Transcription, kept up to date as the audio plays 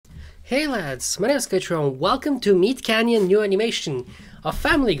Hey lads, my name is Skychrew and welcome to MeatCanyon new animation. A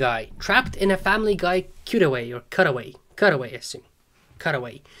family guy trapped in a family guy cutaway or cutaway. Cutaway, I assume.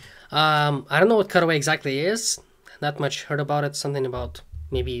 Cutaway. I don't know what cutaway exactly is. Not much heard about it. Something about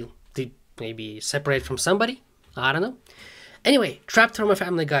maybe separate from somebody. I don't know. Anyway, trapped from a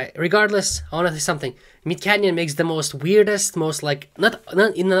family guy. Regardless, I want to say something. MeatCanyon makes the most weirdest, most like not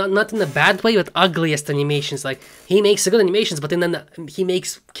in a bad way, but ugliest animations. Like he makes good animations, but then he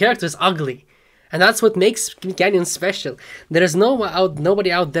makes characters ugly, and that's what makes MeatCanyon special. There is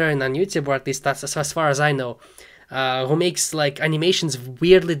nobody out there on YouTube, or at least that's as far as I know, who makes like animations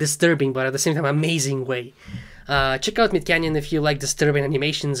weirdly disturbing, but at the same time amazing way. Check out MeatCanyon if you like disturbing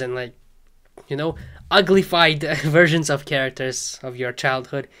animations and like, you know, uglified versions of characters of your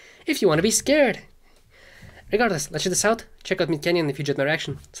childhood if you want to be scared. Regardless, let's check this out. Check out MeatCanyon if you enjoyed my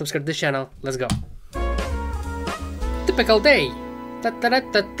reaction. Subscribe to this channel. Let's go. Typical day. Da, da, da,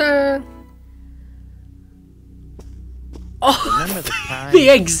 da, da. Oh, remember the time the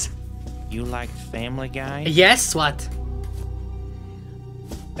eggs. You liked Family Guy? Yes, what?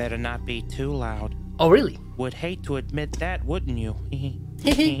 Better not be too loud. Oh, really? Would hate to admit that, wouldn't you?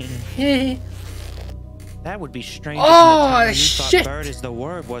 That would be strange. Oh, you shit! Thought bird is the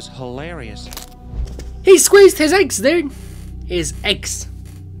word was hilarious. He squeezed his eggs, dude. His eggs.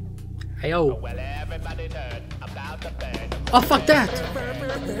 Ayo. Oh, fuck that.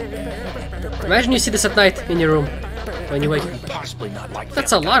 Imagine you see this at night in your room when you wake up. Possibly not like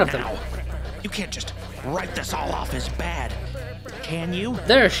That's a lot of them. You can't just write this all off as bad, can you?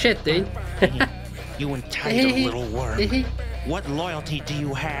 They're shit, dude. You entitled little worm. What loyalty do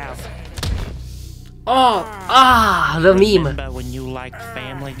you have? Oh, the meme. Remember when you liked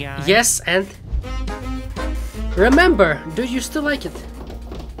Family Guy? Yes, and remember, do you still like it?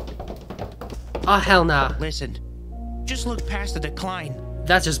 Oh, hell nah. Listen, just look past the decline.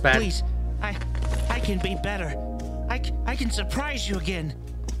 That's just bad. Please, I can be better. I can surprise you again.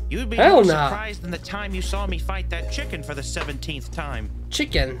 You'd be Hell more nah. surprised than the time you saw me fight that chicken for the 17th time.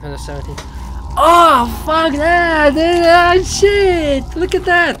 Chicken for the 17th. Oh, fuck that! Ah, shit! Look at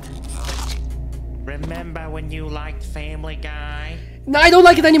that! Remember when you liked Family Guy? No, I don't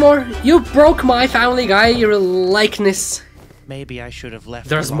like it anymore. You broke my Family Guy, your likeness. Maybe I should have left.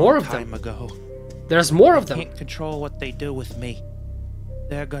 There's a long more of time them. ago. There's more of them. Can't control what they do with me.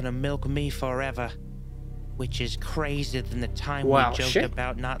 They're gonna milk me forever, which is crazier than the time we joked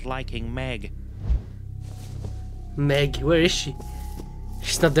about not liking Meg. Meg, where is she?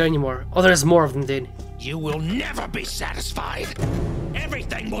 She's not there anymore. Oh, there's more of them, dude. You will never be satisfied.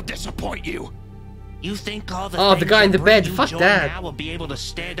 Everything will disappoint you. You think all the guy in the bed. Fuck that. Now will be able to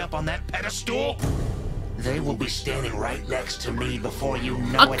stand up on that pedestal? They will be standing right next to me before you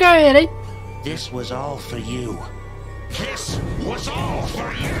know it. Okay, This was all for you. This was all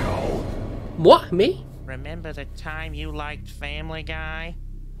for you. What? Me? Remember the time you liked Family Guy?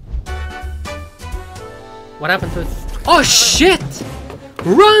 What happened to it? Oh shit!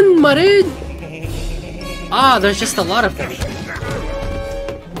 Run, my dude! Ah, there's just a lot of them.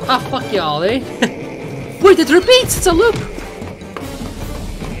 Ah, fuck y'all, eh? Wait, it repeats! It's a loop!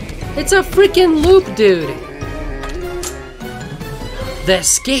 It's a freaking loop, dude! The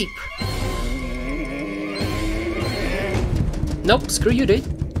escape! Nope, screw you, dude.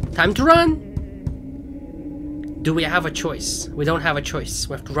 Time to run! Do we have a choice? We don't have a choice.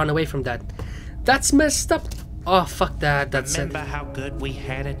 We have to run away from that. That's messed up. Oh, fuck that. That's it. Remember how good we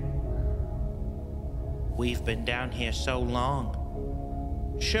had it? We've been down here so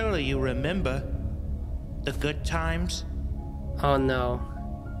long. Surely you remember the good times? Oh, no.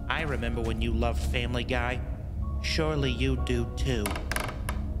 I remember when you loved Family Guy. Surely you do too.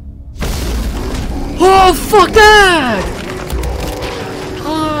 Oh, fuck that!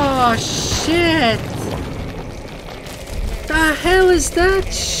 Oh, shit! The hell is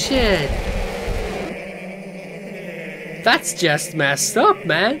that shit? That's just messed up,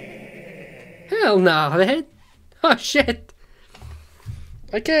 man. Hell no, man. Oh, shit.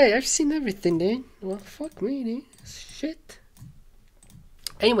 Okay, I've seen everything, dude. Well, fuck me, dude. Shit.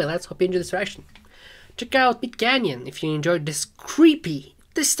 Anyway, let's hope you enjoyed this reaction. Check out MeatCanyon if you enjoyed this creepy,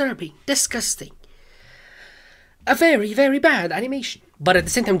 disturbing, disgusting, a very, very bad animation. But at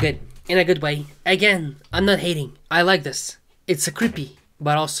the same time good. In a good way. Again, I'm not hating. I like this. It's a creepy,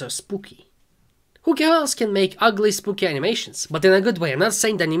 but also spooky. Who else can make ugly, spooky animations? But in a good way. I'm not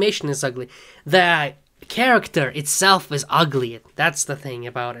saying the animation is ugly. The character itself is ugly. That's the thing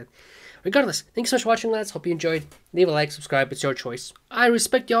about it. Regardless, thanks so much for watching, lads. Hope you enjoyed. Leave a like, subscribe. It's your choice. I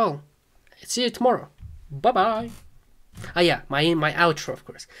respect y'all. See you tomorrow. Bye-bye. Ah, yeah. My outro, of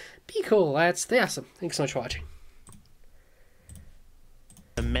course. Be cool, lads. Stay awesome. Thanks so much for watching.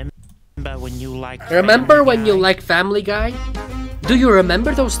 Remember when you liked Family Guy? Do you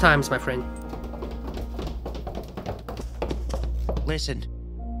remember those times, my friend? Listen,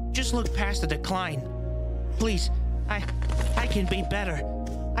 just look past the decline. Please, I can be better.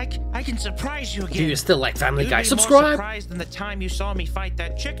 I can surprise you again. Do you still like Family Guy? You'd be Subscribe! more surprised than the time you saw me fight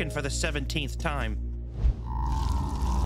that chicken for the 17th time.